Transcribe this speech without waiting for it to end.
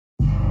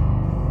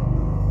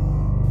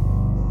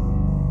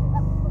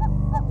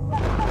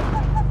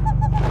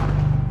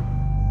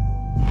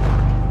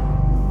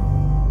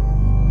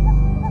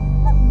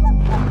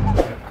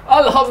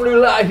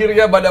Alhamdulillah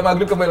akhirnya Bada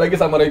Maghrib kembali lagi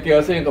sama Roy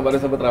Kiyoshi yang kemarin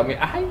sempat rame.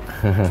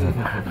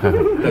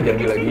 Kita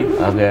janji lagi.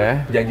 Oke.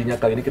 Janjinya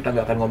kali ini kita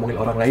nggak akan ngomongin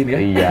orang lain ya.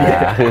 Iya.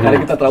 Karena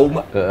kita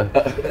trauma.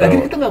 Lagi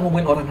kita nggak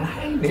ngomongin orang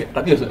lain ya.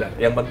 Tapi ya sudah.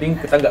 Yang penting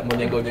kita nggak mau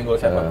nyenggol-nyenggol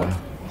siapapun.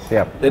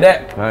 Siap. Dede,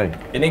 Hai.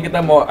 ini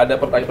kita mau ada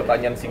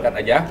pertanyaan singkat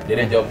aja.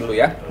 Dede jawab dulu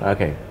ya.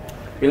 Oke.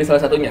 Pilih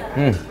salah satunya.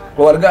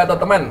 Keluarga atau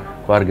teman?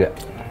 Keluarga.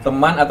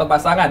 Teman atau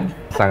pasangan?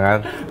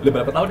 Sangat. Udah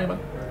berapa tahun ya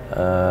bang?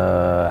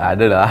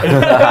 Ada lah.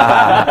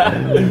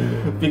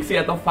 Fiksi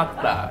atau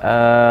fakta?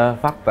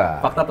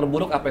 Fakta. Fakta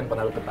terburuk apa yang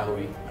pernah lo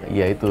ketahui?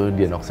 Iya itu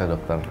diagnosa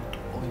dokter.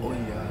 Oh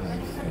iya.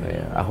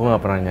 Ya, aku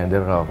nggak pernah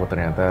nyadar kalau aku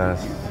ternyata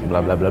bla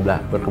bla bla bla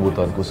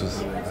berkebutuhan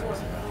khusus.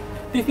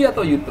 TV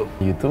atau YouTube?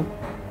 YouTube?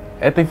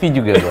 TV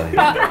juga boleh.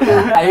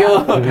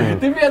 Ayo,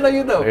 TV atau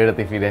YouTube? Ya udah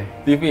TV deh.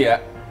 TV ya,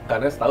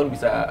 karena setahun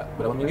bisa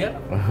berapa miliar?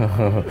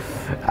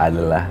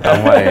 Adalah,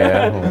 sama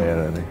ya.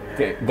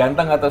 Oke,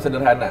 ganteng atau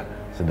sederhana?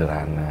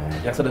 Sederhana.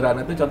 Yang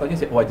sederhana itu contohnya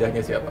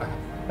wajahnya siapa?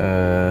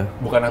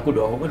 Bukan aku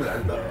dong, aku kan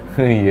ganteng.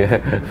 Iya.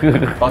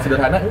 Kalau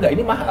sederhana enggak,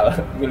 ini mahal,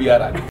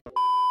 miliaran.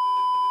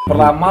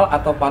 Peramal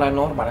atau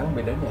paranormal, emang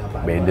bedanya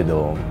apa? Beda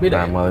dong. Beda,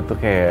 Paranormal itu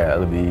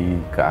kayak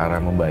lebih ke arah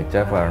membaca,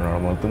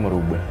 paranormal itu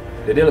merubah.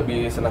 Jadi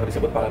lebih senang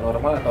disebut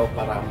paranormal atau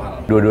paramal?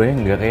 Dua-duanya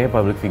enggak, kayaknya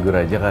public figure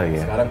aja kali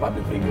ya. Sekarang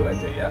public figure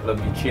aja ya,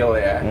 lebih chill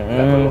ya,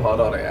 nggak perlu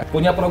horor ya.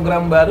 Punya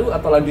program baru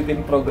atau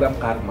lanjutin program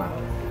karma?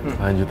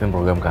 Lanjutin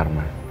program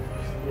karma.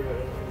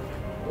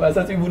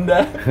 Masa sih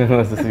bunda?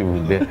 Masa sih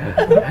bunda?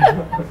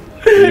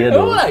 Iya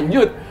dong.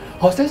 Lanjut,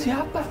 hostnya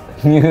siapa?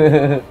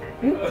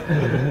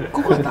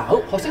 Kok gak tahu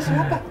hostnya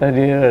siapa?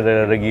 Tadi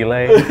ada gila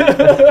ya.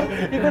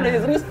 Itu nanya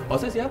serius,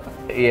 hostnya siapa?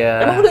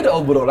 Iya. Emang udah ada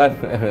obrolan?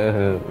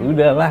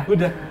 Udah lah.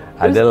 Udah.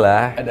 Ada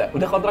lah. Ada.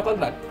 Udah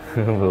kontrak-kontrak?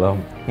 Belum.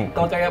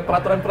 Kalau kayak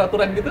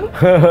peraturan-peraturan gitu?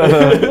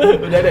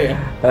 Udah ada ya?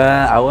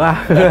 Awah.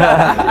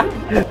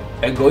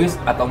 Egois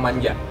atau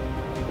manja?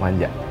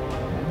 Manja.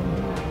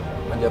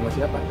 Manja sama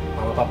siapa?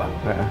 Mama papa?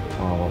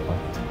 Sama papa.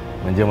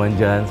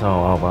 Manja-manjaan sama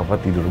mama papa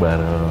tidur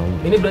bareng.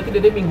 Ini berarti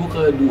Dede minggu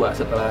kedua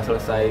setelah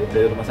selesai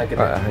dari rumah sakit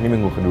ya? Ini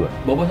minggu kedua.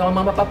 Bobo sama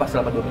mama papa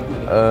selama 2 minggu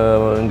ini?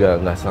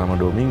 Enggak selama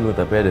 2 minggu,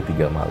 tapi ada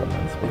 3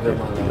 malaman. 3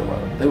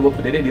 malam. Tapi Bobo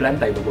Dede di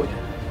lantai bobonya?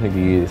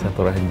 Di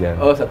satu ranjang.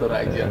 Oh, satu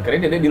ranjang.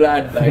 Keren Dede di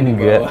lantai di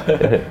Enggak. bawah.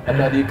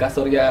 Atau di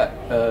kasurnya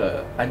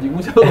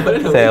anjingmu siapa?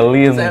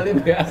 Selin. Selin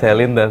ya?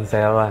 Selin dan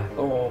Sela.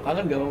 Oh,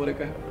 kangen gak sama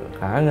mereka?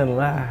 Kangen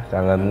lah,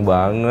 kangen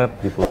banget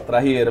gitu.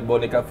 Terakhir,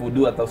 boneka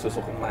voodoo atau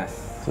susuk emas?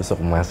 Susuk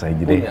emas aja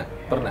deh. Punya?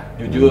 Pernah?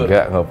 Jujur?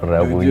 Nggak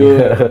pernah Jujur. punya.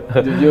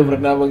 Jujur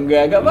pernah apa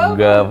enggak? Enggak apa-apa.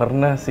 Nggak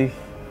pernah sih.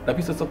 Tapi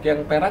susuk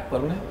yang perak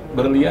pernah?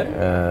 Berlian?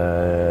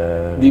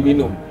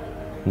 Diminum?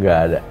 Nggak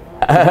ada.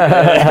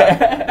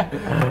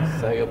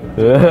 Saya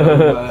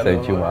Saya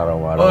cuma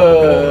aroma.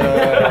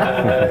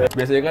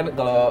 Biasanya kan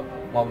kalau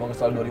ngomong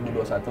soal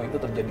 2021 itu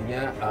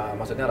terjadinya,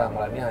 maksudnya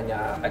ramalannya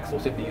hanya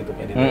eksklusif di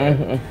YouTube-nya Dede.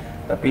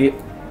 Tapi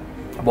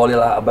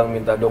bolehlah abang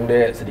minta dong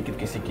deh sedikit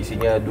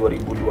kisi-kisinya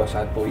 2021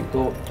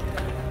 itu.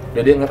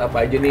 Dede ingat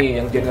apa aja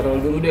nih, yang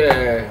general dulu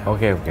deh.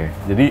 Oke.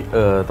 Jadi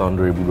tahun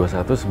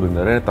 2021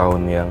 sebenarnya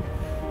tahun yang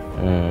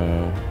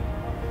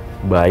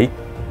baik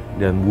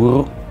dan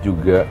buruk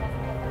juga.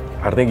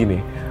 Artinya gini,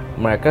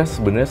 mereka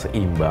sebenarnya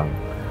seimbang.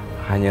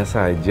 Hanya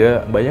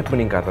saja banyak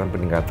peningkatan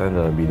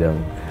dalam bidang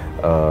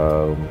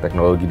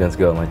teknologi dan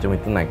segala macam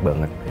itu naik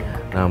banget.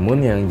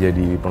 Namun yang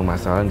jadi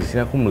permasalahan di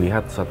sini aku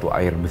melihat satu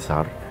air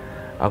besar.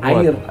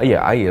 Air.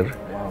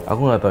 Wow.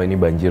 Aku nggak tahu ini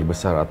banjir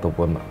besar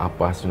ataupun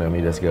apa,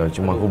 tsunami dan segala.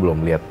 Cuma aku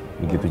belum lihat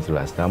begitu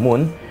jelas.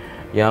 Namun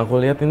yang aku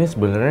lihat ini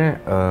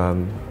sebenarnya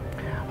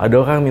ada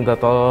orang minta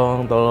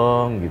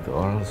tolong gitu.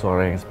 Orang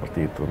suara yang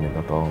seperti itu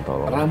minta tolong.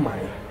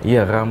 Ramai.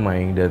 Iya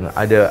ramai, dan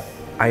ada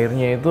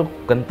airnya itu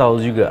kental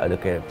juga, ada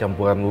kayak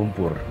campuran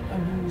lumpur.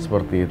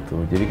 Seperti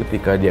itu. Jadi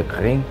ketika dia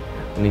kering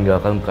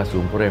meninggalkan bekas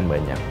lumpur yang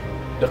banyak.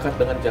 Dekat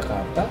dengan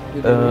Jakarta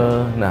gitu.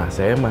 Nah,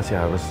 saya masih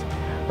harus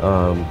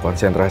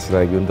konsentrasi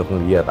lagi untuk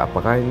melihat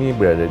apakah ini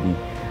berada di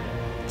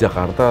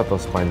Jakarta atau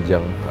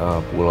sepanjang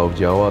Pulau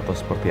Jawa atau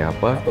seperti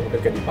apa. Atau mungkin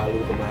kayak di Palu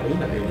kemarin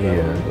ada yang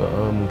Iya,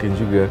 mungkin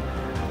juga.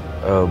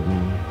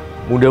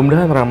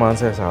 Mudah-mudahan ramalan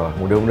saya salah.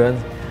 Mudah-mudahan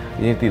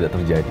ini tidak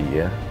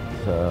terjadi ya.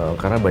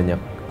 Karena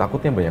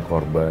takutnya banyak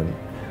korban.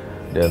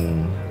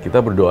 Dan kita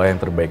berdoa yang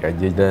terbaik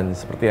aja, dan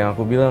seperti yang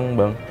aku bilang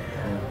Bang,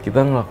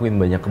 kita ngelakuin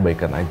banyak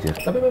kebaikan aja.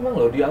 Tapi memang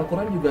loh, di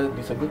Al-Quran juga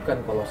disebutkan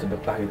kalau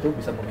sedekah itu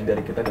bisa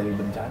menghindari kita dari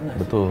bencana.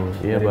 Betul,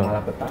 iya dari Bang.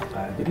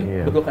 malapetaka. Jadi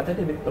Iya. betul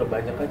katanya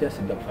diperbanyak aja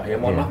sedekah. Ya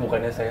mohon maaf,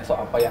 bukannya saya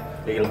sok apa ya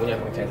ilmunya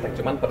emang cetek.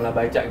 Cuman pernah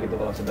baca gitu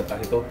kalau sedekah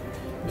itu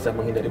bisa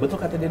menghindari. Betul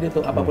kata dia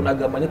tuh, apapun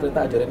agamanya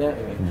ternyata ajarannya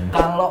ini.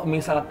 Kalau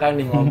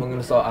misalkan nih ngomongin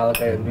soal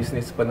kayak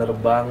bisnis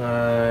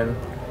penerbangan,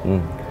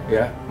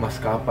 ya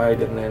maskapai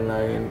dan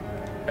lain-lain,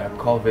 ya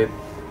COVID,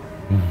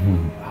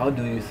 how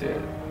do you say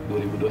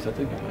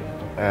 2021 gimana?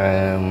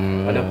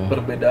 Ada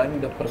perbedaan,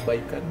 ada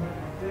perbaikan?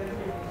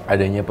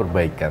 Adanya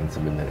perbaikan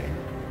sebenarnya.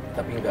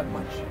 Tapi nggak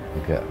much.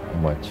 Nggak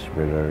much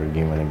better,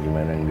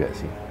 gimana enggak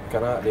sih.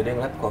 Karena Dede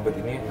ngeliat COVID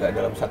ini nggak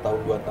dalam 1 tahun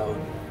 2 tahun.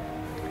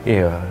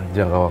 Iya,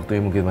 jangka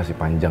waktunya mungkin masih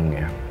panjang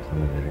ya.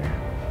 sebenarnya.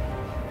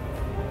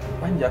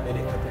 Panjang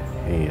ini katanya.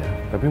 Iya,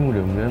 tapi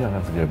mudah-mudahan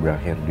akan segera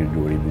berakhir di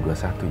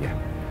 2021 ya.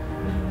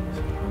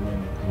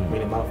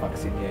 Minimal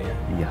vaksinnya ya.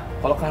 Iya.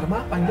 Kalau karma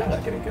panjang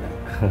nggak kira-kira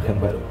yang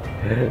baru?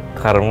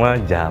 Karma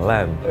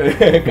jalan.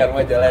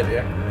 Karma jalan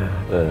ya.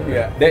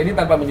 Iya. Dek, ini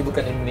tanpa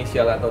menyebutkan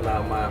inisial atau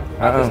nama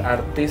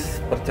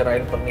artis-artis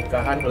perceraian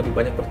pernikahan, lebih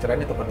banyak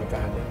perceraian atau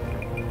pernikahan?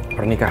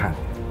 Pernikahan.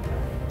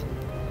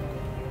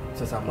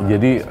 Sesama.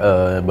 Jadi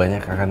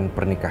banyak akan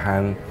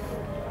pernikahan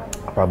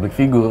public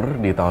figure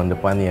di tahun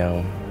depan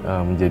yang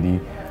menjadi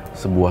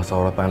sebuah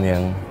sorotan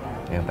yang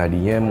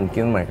tadinya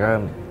mungkin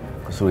mereka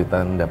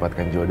kesulitan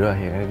mendapatkan jodoh,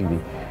 akhirnya di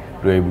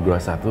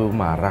 2021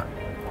 marak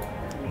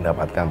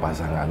mendapatkan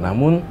pasangan.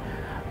 Namun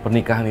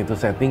pernikahan itu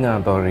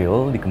settingan atau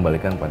real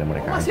dikembalikan pada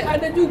mereka. Masih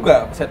ada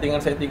juga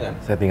settingan-settingan.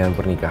 Settingan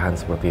pernikahan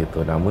seperti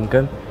itu. Namun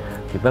kan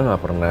kita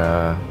nggak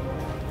pernah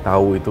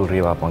tahu itu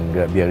real apa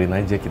enggak. Biarin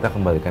aja, kita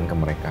kembalikan ke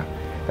mereka.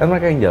 Kan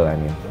mereka yang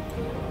jalanin.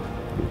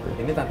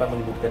 Gitu. Ini tanpa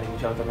menyebutkan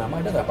inisial atau nama,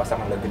 ada nggak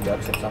pasangan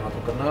legendaris yang sangat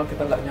terkenal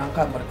kita nggak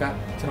nyangka mereka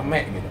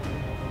ceremek gitu?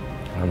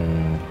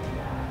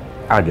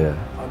 Ada.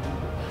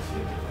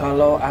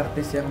 Kalau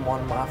artis yang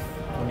mohon maaf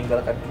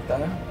meninggalkan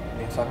kita,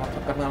 yang sangat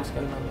terkenal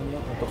sekali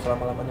namanya, untuk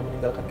selama-lamanya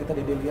meninggalkan kita,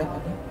 Dede lihat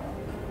ada?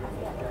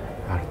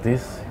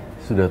 Artis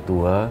sudah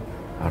tua,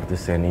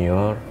 artis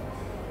senior,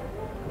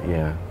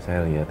 ya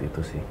saya lihat itu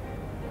sih.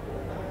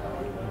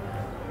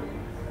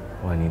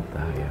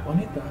 Wanita ya.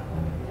 Wanita.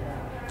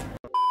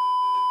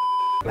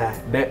 Nah,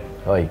 Dek.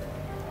 Oi.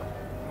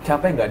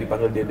 Capek nggak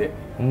dipanggil Dede?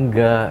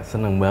 Enggak,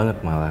 seneng banget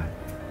malah.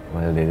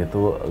 Manggil Dede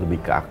tuh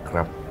lebih ke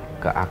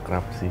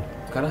akrab sih.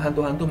 Karena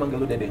hantu-hantu manggil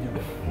lu Dede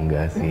juga?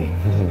 Enggak sih.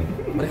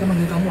 Mereka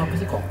manggil kamu apa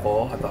sih,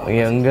 Koko atau apa?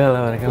 Iya enggak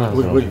lah, mereka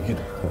langsung.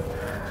 Gitu.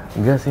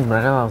 Enggak sih,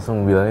 mereka langsung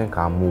bilangnya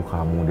kamu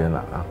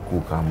dan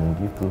aku kamu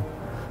gitu.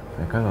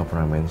 Mereka nggak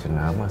pernah mention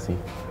nama sih.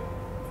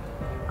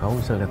 Kamu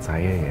bisa lihat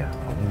saya ya,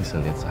 kamu bisa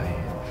lihat saya.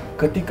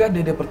 Ketika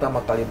Dede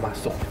pertama kali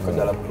masuk ke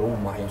dalam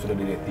rumah yang sudah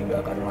Dede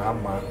tinggalkan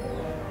lama,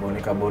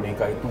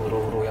 boneka-boneka itu,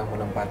 ruh-ruh yang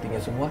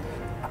menempatinya semua,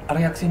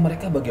 reaksi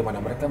mereka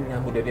bagaimana? Mereka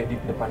menyambut Dede di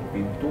depan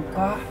pintu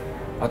kah?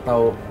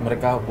 Atau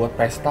mereka buat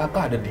pesta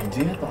kah? Ada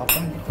DJ atau apa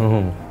gitu?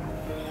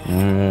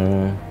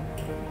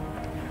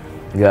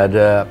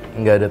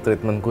 Nggak ada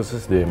treatment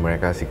khusus dari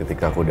mereka sih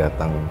ketika aku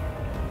datang.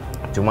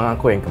 Cuma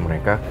aku yang ke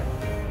mereka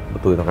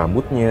betulin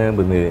rambutnya,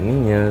 benerin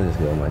ininya,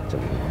 segala macem.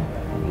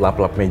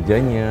 Lap-lap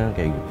mejanya,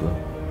 kayak gitu.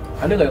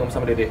 Ada nggak yang ngomong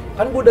sama Dede?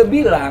 Kan gue udah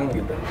bilang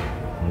gitu.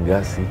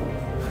 Enggak sih.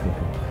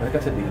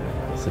 Mereka sedih?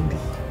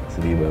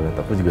 Sedih banget.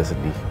 Aku juga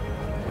sedih.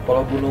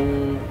 Kalau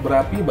gunung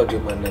berapi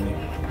bagaimana nih?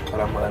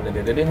 Ramalan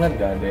Dede ngeliat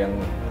nggak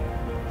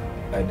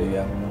ada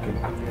yang mungkin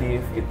aktif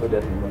gitu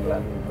dan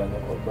menelan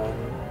banyak korban?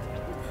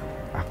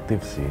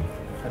 Aktif sih.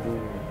 Aduh.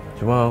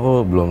 Cuma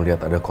aku belum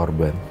lihat ada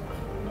korban.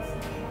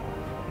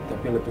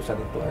 Tapi letusan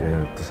itu ada? Ya,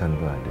 letusan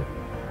itu ada.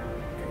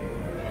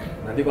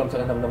 Nanti kalau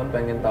misalkan teman-teman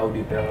pengen tahu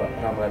detail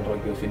ramalan Roy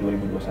Kiyoshi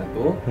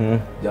 2021,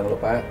 jangan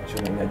lupa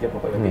tune in aja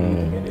pokoknya di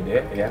YouTube-nya Dede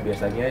ya.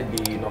 Biasanya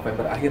di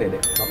November akhir ya,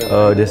 Dek?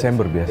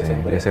 Desember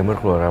biasanya. Desember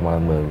keluar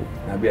ramalan baru.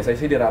 Nah, biasanya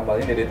sih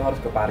diramalnya Dede itu harus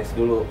ke Paris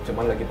dulu.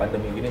 Cuman lagi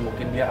pandemi gini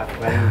mungkin dia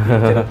akan di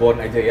Cirebon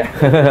aja ya.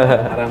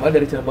 Ramal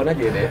dari Cirebon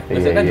aja ya, Dek.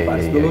 Biasanya kan di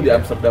Paris dulu, di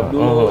Amsterdam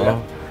dulu ya.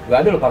 Gak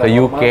ada loh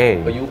paranormal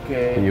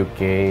ke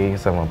UK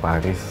sama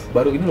Paris.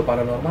 Baru ini loh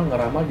paranormal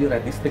ngeramal di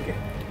Red District ya.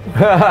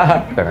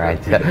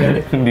 Aja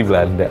di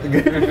Belanda.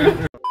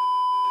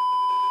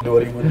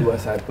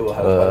 2021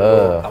 hal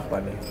baru apa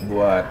nih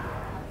buat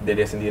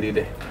Dede sendiri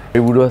deh?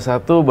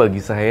 2021 bagi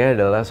saya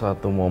adalah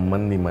suatu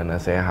momen di mana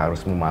saya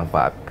harus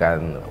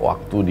memanfaatkan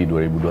waktu di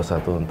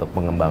 2021 untuk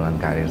pengembangan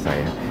karir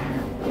saya.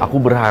 Aku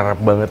berharap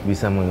banget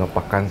bisa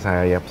mengepakkan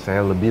sayap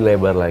saya lebih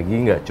lebar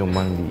lagi, nggak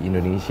cuma di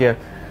Indonesia,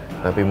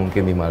 tapi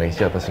mungkin di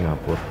Malaysia atau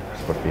Singapura,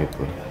 seperti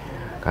itu.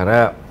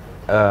 Karena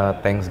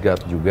thanks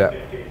God juga,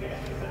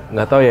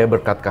 nggak tahu ya,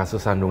 berkat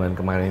kasus sandungan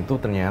kemarin itu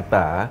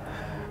ternyata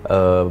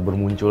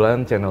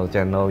bermunculan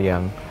channel-channel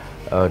yang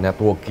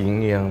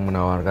networking yang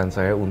menawarkan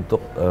saya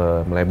untuk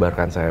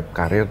melebarkan sayap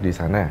karir di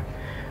sana,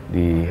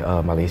 di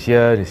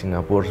Malaysia, di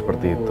Singapura,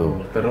 seperti itu.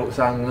 Terus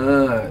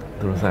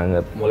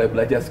sangat. Mulai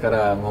belajar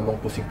sekarang ngomong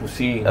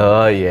pusing-pusing.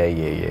 Oh iya,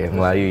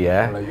 Melayu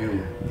ya. Melayu.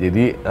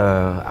 Jadi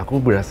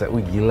aku berasa,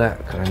 gila,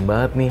 keren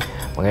banget nih.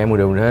 Makanya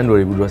mudah-mudahan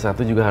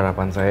 2021 juga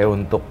harapan saya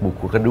untuk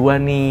buku kedua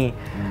nih.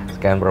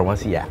 Sekian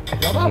promosi ya.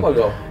 Gak apa-apa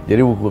dong.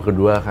 Jadi buku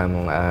kedua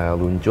akan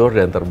luncur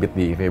dan terbit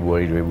di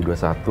Februari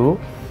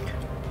 2021.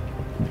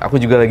 Aku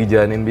juga lagi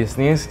jalanin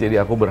bisnis,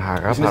 jadi aku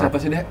berharap... Bisnis apa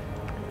sih, Dek?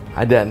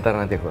 Ada, ntar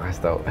nanti aku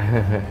kasih tau.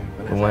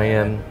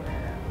 Lumayan.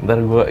 Ntar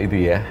gue itu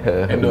ya,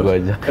 gue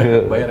ajak.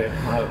 Bayar ya?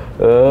 Mahal.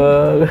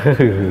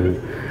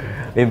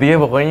 Intinya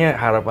pokoknya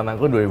harapan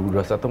aku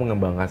 2021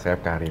 mengembangkan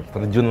sayap karir,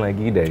 terjun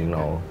lagi dari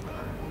nol.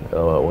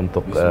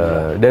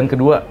 Dan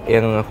kedua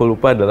yang aku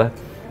lupa adalah,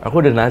 aku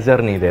udah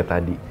nazar nih dari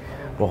tadi.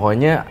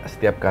 Pokoknya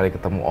setiap kali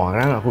ketemu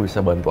orang, aku bisa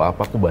bantu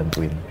apa, aku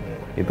bantuin.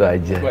 Itu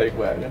aja. Baik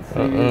banget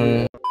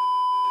sih.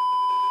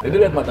 Jadi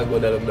lihat mata gue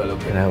dalam-dalam.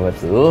 Kenapa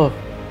tuh?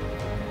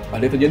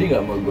 Ada terjadi nggak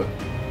sama gue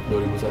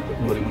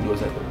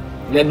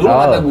 2021? Lihat dulu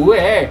kata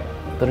gue.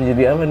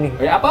 Terjadi apa nih?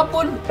 Ya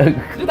apapun.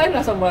 Ceritain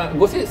lah sama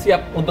gue sih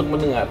siap untuk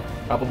mendengar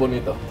apapun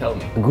itu. Tell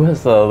me. Gue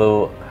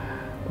selalu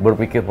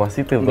berpikir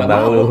positif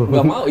tentang lu.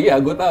 Gak mau, iya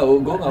gue tahu.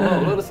 Gue gak mau.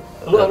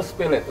 Lu harus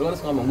spill it. Lu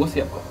harus ngomong. Gue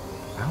siap kok.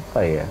 Apa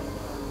ya?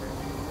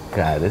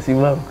 Gak ada sih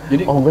bang.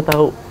 Jadi, oh gue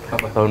tahu.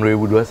 Apa? Tahun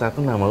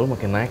 2021 nama lu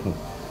makin naik nih.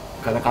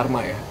 Karena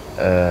karma ya?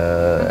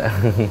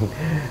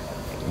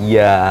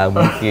 Ya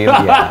mungkin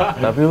ya.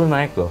 Tapi lu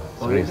naik loh.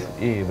 Serius.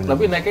 Iya bener.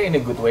 Tapi naiknya in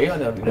a good way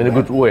atau in a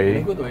good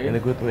way. In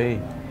a good way.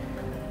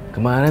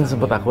 Kemarin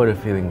sempet aku ada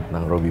feeling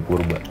tentang Robby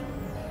Purba.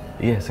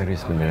 Iya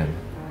serius beneran.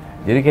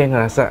 Jadi kayak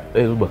ngerasa,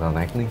 lu bakal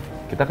naik nih.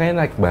 Kita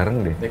kayaknya naik bareng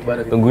deh. Naik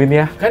bareng. Tungguin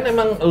ya. Kan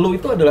emang lu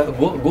itu adalah,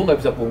 gue nggak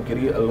bisa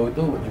pungkiri lu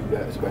itu juga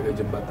sebagai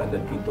jembatan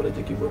dan pintu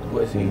rezeki buat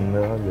gue sih.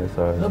 Bener,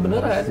 biasa. Nah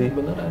beneran sih,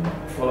 beneran.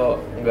 Kalau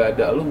nggak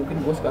ada lu mungkin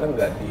gue sekarang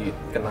nggak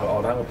dikenal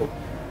orang untuk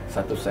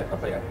satu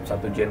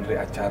genre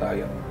acara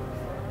yang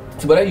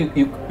sebenarnya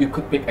you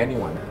could pick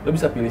anyone. Lu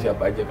bisa pilih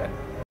siapa aja kan.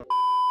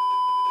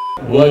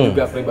 Gue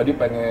juga pribadi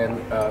pengen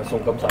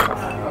sungkem sama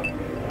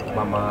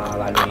Mama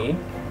Lani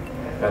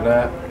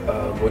karena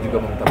gue juga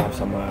minta maaf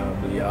sama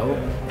beliau.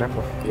 Kenapa?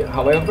 Ya,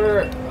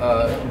 however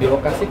di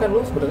lokasi kan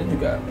lu sebenarnya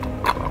juga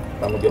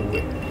tanggung jawab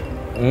gue.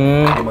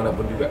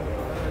 Dimanapun juga.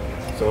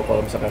 So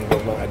kalau misalkan gue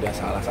ada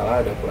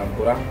salah-salah, ada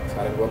kurang-kurang,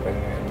 sekarang gue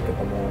pengen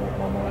ketemu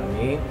Mama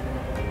Lani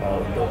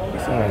untuk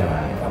bisa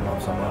minta maaf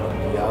sama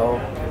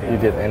beliau. You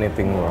did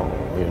anything wrong?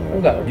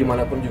 Enggak,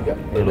 gimana pun juga.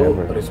 Lu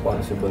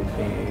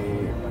responsibility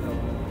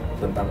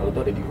tentang lu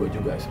tuh ada di gue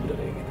juga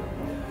sebenarnya gitu.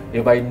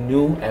 If I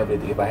knew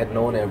everything, if I had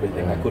known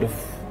everything, I could have,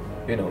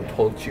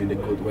 told you the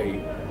good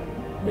way.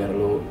 Biar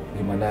lu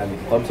gimana gitu.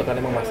 Kalau misalkan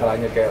emang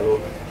masalahnya kayak lu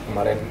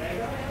kemarin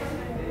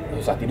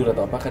susah tidur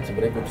atau apa kan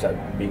sebenarnya gue bisa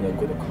being a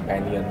good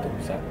companion untuk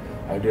bisa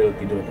ideal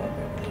tidur atau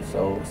apa.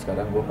 So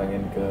sekarang gue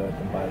pengen ke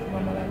tempat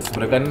Mama Lani.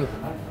 Sebenarnya kan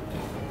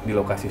di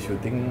lokasi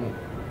syuting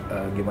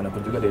gimana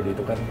pun juga Dede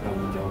itu kan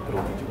tanggung jawab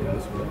Robby juga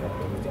sebenarnya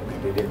menjaga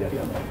Dede dari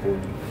apapun.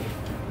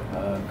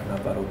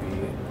 Kenapa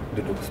Robby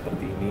duduk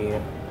seperti ini?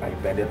 I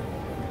bended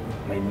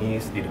my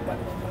knees di depan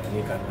Mama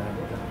ini karena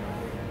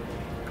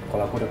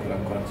kalau aku udah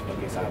kurang-kurang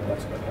sebagai sahabat,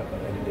 sebagai apa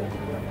tadi dia aku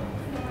bilang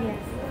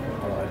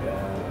kalau ada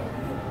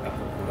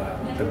aku kurang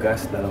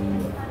tegas dalam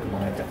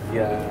mengajak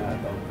dia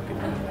atau mungkin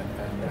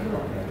mengingatkannya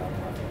atau minta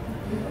maaf.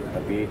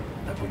 Tapi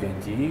aku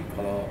janji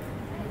kalau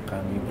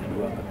kami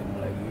berdua ketemu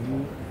lagi,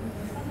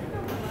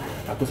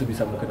 aku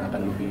sebisa mungkin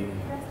akan lebih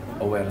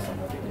aware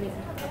sama dia.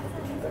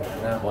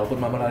 Nah,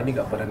 walaupun Mama Lani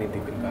nggak pernah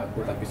nitipin ke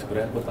aku, tapi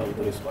sebenarnya aku tahu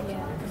itu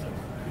responsibility.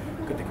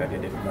 Ketika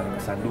dia kemarin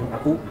kesandung,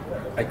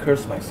 I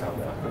curse myself.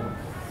 Aku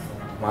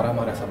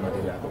marah-marah sama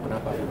diri aku,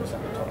 kenapa aku bisa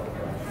mencolok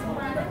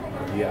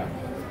dia.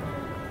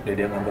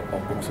 Dia nganggap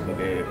Ompung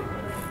sebagai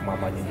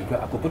mamanya juga,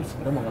 aku pun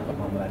sebenarnya menganggap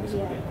Mama Lani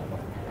sebagai mama.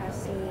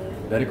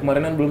 Dari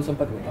kemarinan belum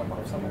sempat minta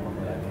maaf sama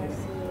Mama Lani.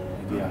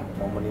 Jadi ya,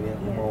 momen ini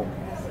aku mau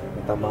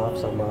minta maaf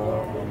sama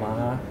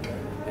Mama.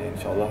 Ya,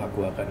 insya Allah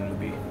aku akan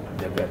lebih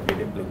jaga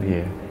Dede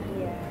lebih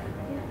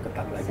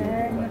ketat lagi.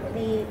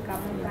 Seperti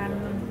kamu kan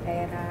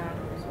daerah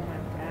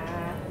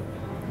Sumatera,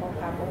 mau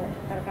kamu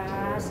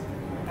keras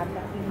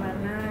atau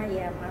gimana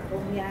ya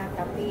maklum ya,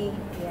 tapi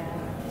ya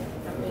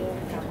amin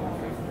kamu.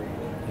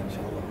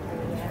 Insya Allah.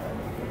 Ya.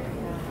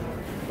 Nah,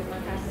 terima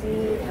kasih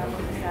kamu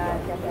bisa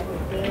jaga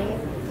Dede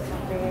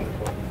sampai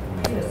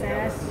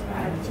sukses,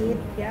 ajit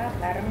ya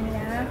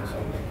barengnya.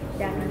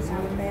 Jangan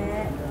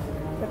sampai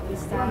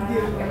berpisah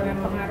karena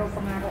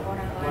pengaruh-pengaruh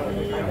orang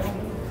lain.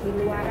 Di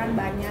luaran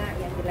banyak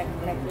yang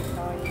jelek-jelek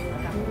gitu.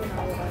 Kamu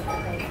tahu kalau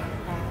ada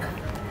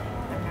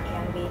anak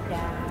yang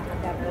beda,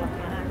 ada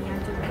kelemahannya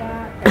juga,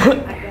 dan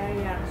ada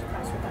yang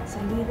suka-suka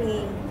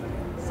sendiri.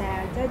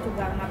 Saya aja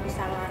juga nggak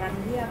bisa larang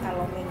dia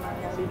kalau memang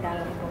yang di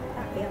dalam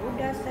kota, ya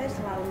udah saya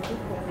selalu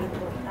dukung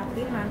gitu. Tapi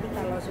nanti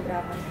kalau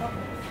sudah mentok,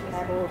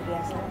 baru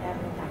dia sadar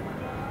minta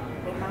maaf.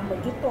 Memang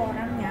begitu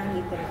orangnya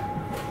gitu.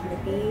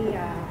 Jadi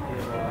ya,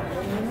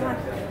 inilah.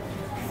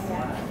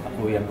 Ya.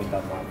 Aku yang minta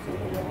maaf sih.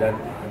 Dan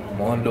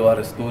mohon doa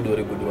restu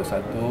 2021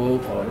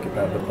 kalau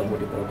kita bertemu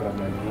di program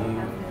lagi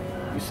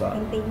bisa.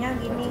 Intinya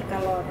gini,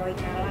 kalau Roy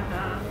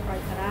kalah,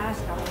 Roy keras,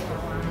 kamu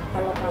kalah.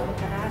 Kalau kamu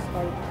keras,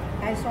 Roy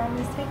kayak suami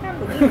istri kan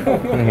begitu.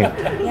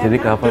 Ya, jadi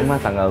kan? kapan mah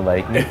tanggal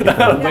baiknya?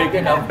 Tanggal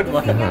baiknya kapan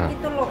mah? Intinya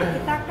gitu loh,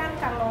 kita kan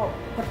kalau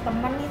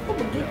berteman itu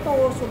begitu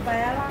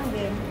supaya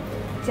langgeng.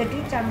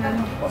 Jadi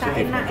jangan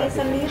seenaknya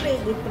sendiri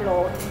gitu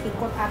loh,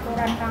 ikut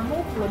aturan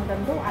kamu belum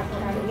tentu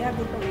aturan dia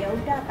gitu. Ya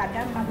udah,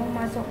 kadang kamu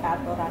masuk ke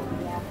aturan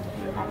dia,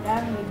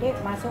 kadang Dede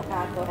masuk ke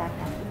aturan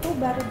kamu, itu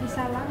baru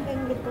bisa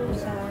langgeng gitu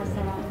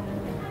selama.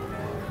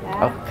 Ya.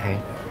 Oke,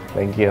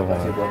 thank you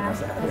Pak. Masih buat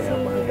nasehatnya ya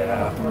Ma ya.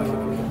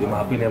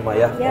 Dimaafin ya Ma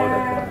ya. Ya,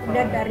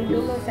 udah dari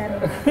dulu saya.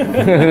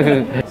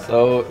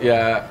 So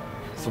ya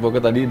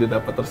semoga tadi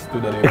udah dapat restu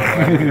dari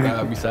Mama, kita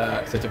bisa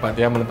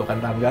secepatnya menentukan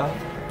tanggal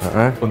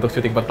untuk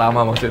syuting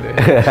pertama maksudnya.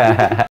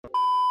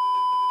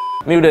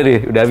 Ini udah deh,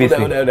 udah habis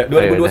nih. Udah.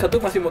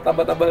 2021 masih mau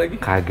tambah-tambambah lagi?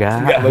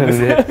 Kagak. Nggak, bagus.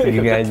 Udah,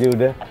 segini aja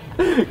udah.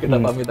 Kita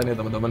pamitan ya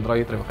teman-teman.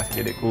 Roy, terima kasih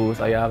Dedeku,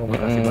 sayang, terima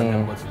kasih banyak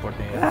buat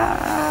supportnya ya.